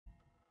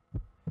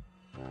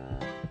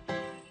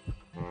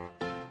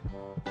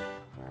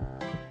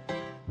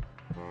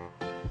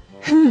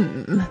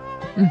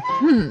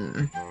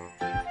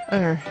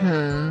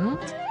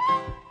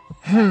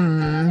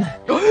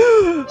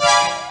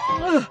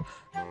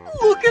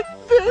Look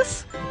at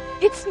this!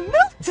 It's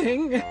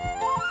melting!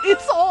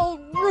 It's all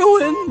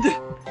ruined!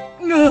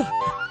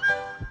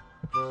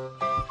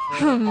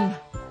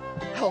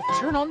 I'll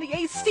turn on the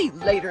AC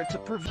later to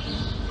prevent...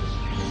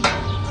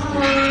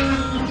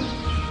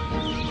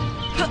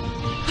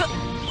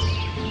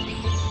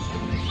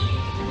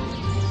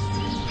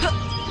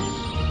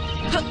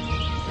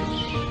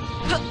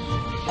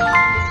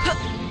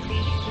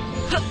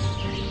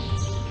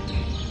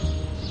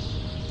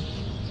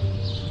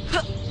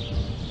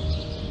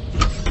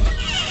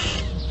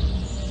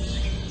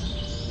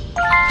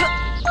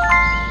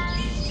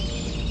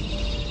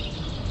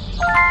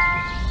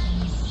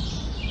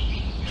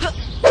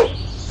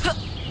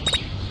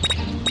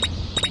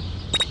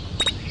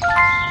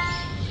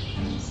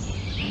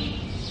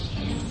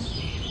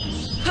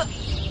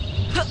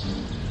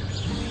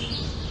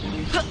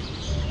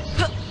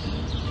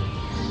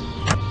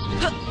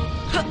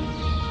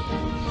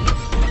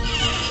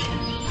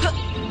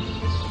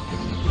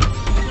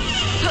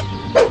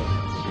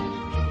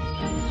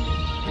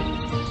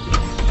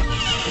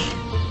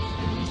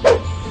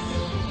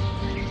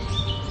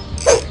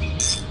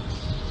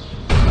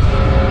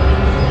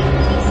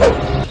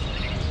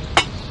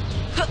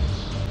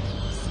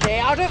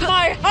 Out of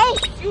my house,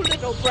 you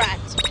little brat!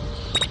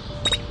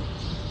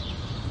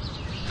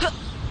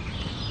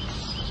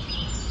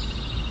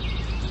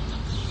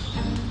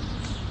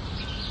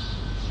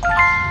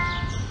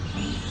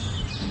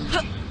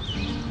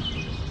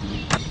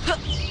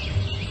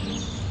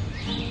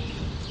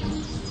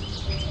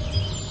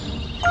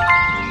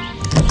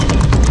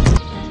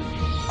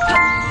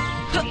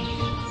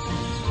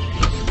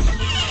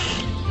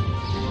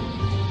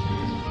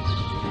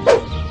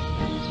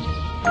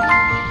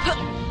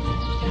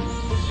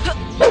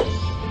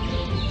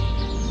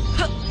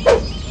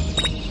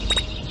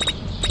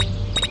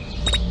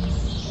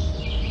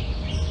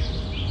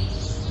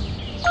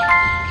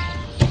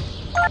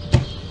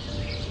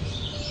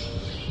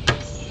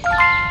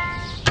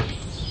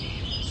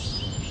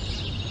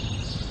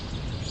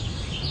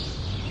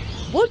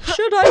 What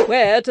should I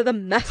wear to the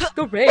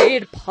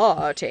masquerade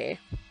party?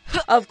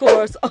 Of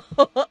course,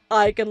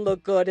 I can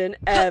look good in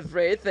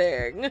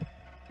everything.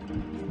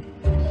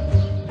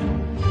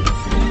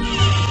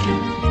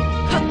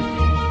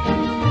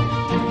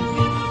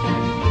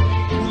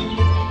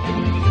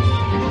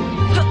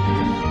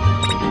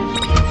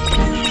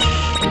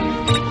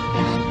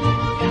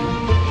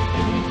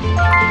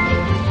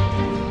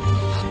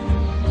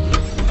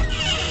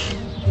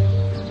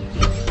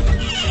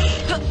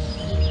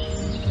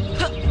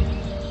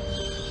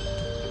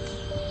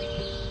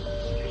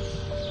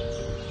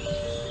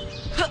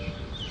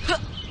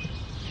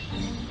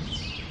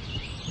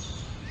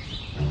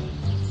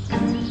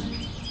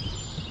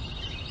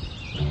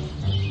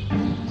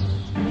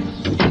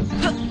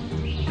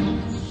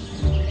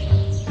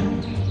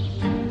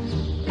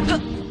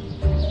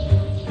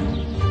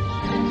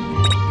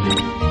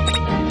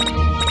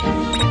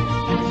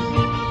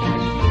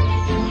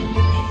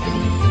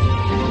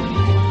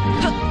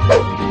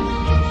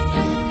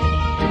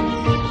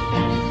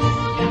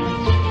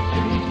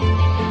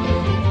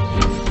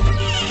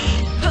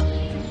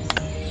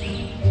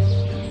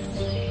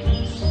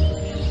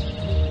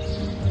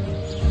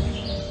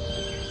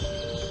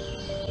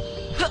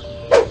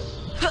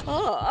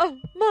 Ah,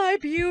 my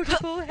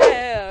beautiful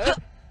hair.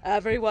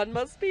 Everyone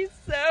must be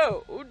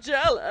so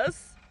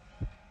jealous.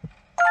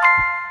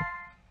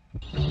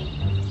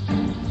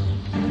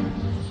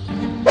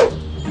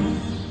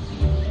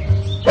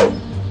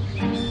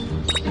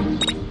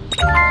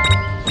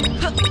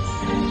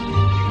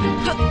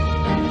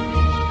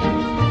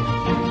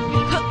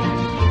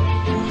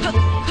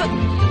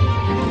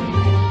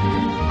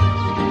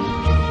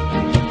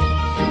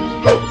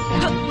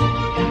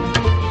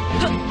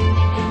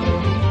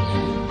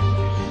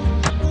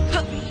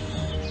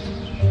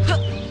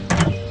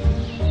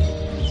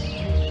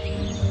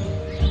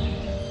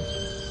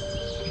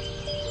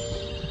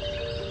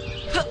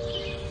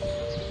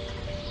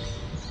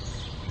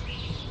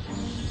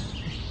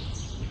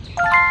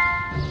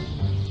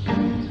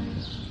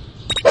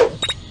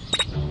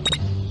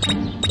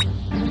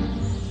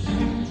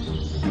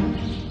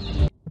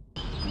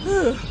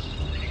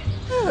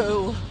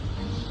 Oh.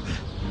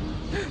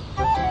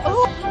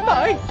 Oh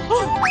my.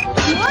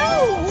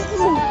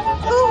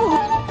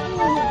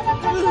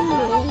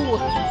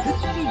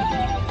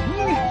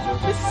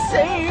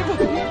 Save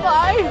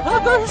my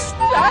other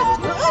stat.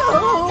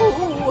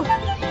 Oh.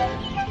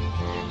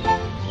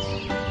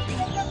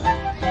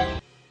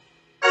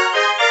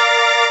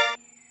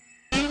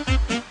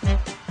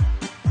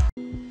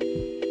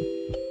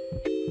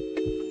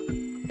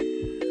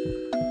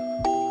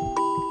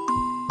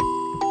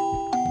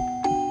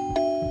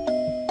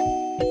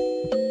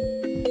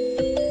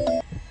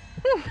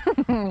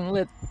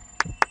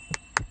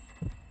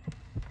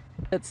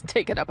 Let's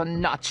take it up a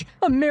notch.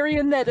 A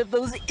marionette of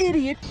those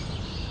idiots.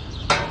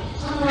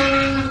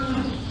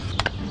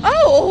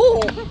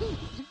 Oh!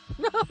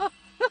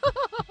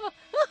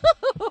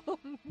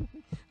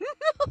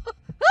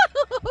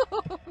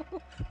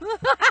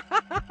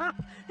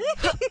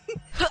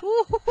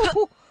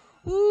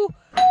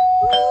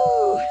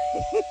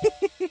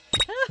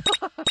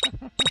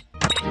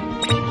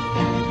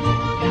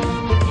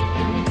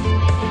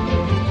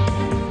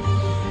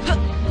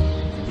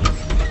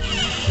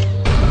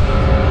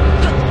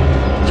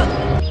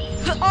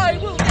 I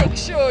will make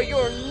sure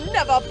you'll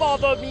never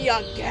bother me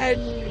again.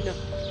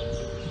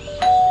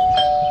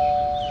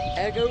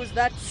 There goes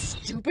that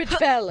stupid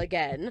bell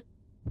again.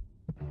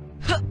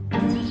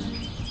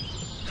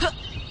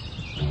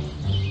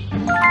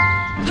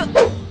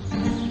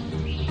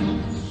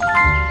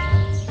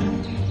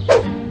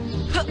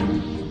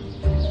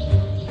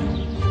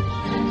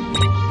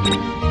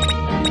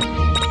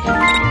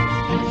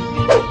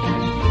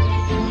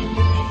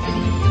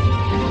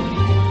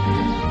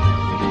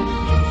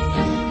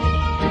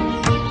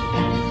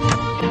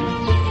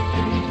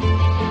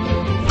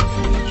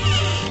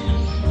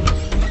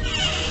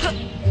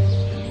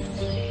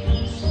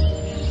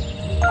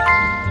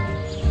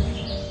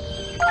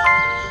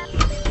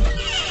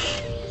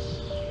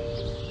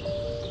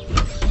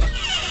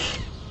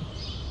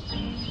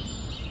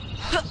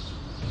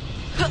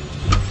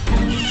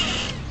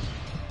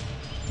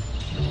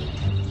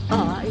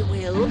 I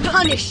will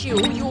punish you,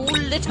 you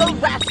little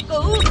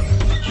rascals!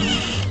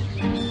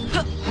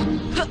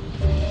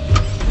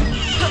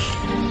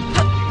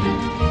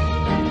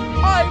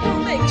 I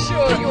will make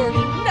sure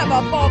you'll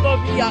never bother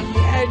me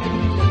again.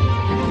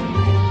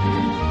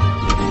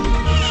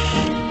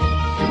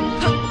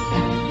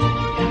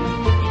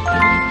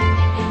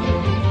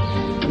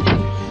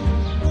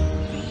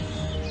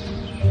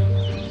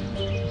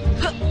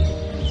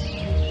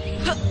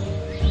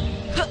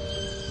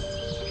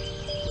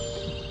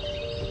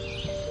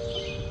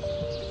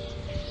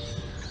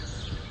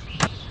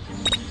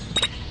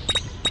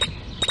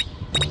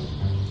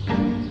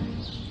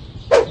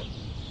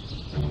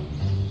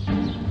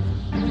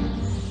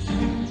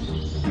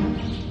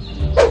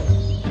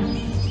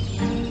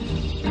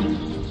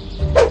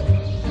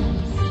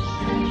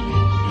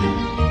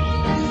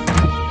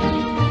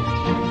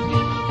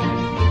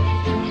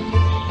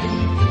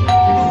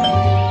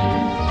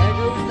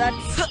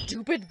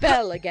 Stupid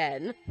bell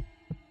again.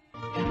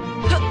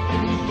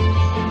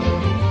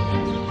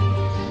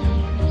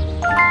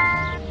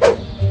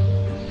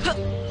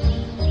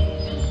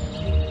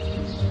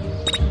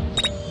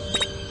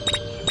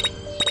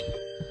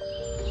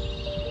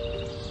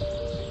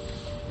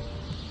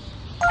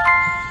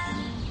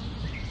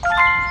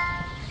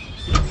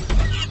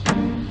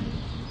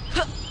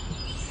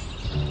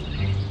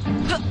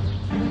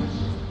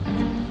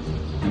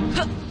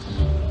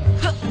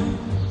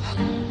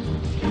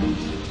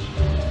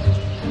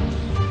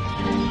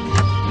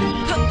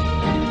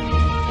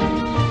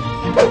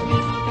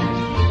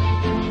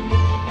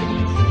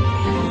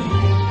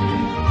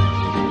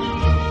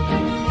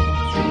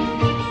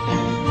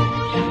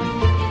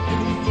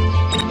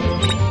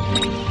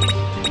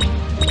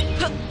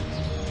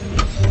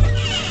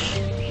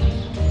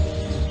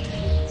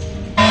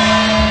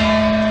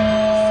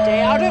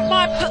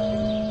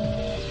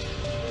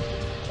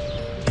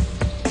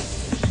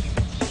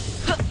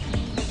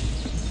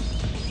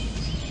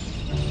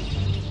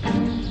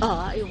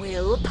 I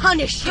will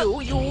punish you,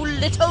 you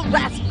little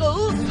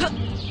rascals!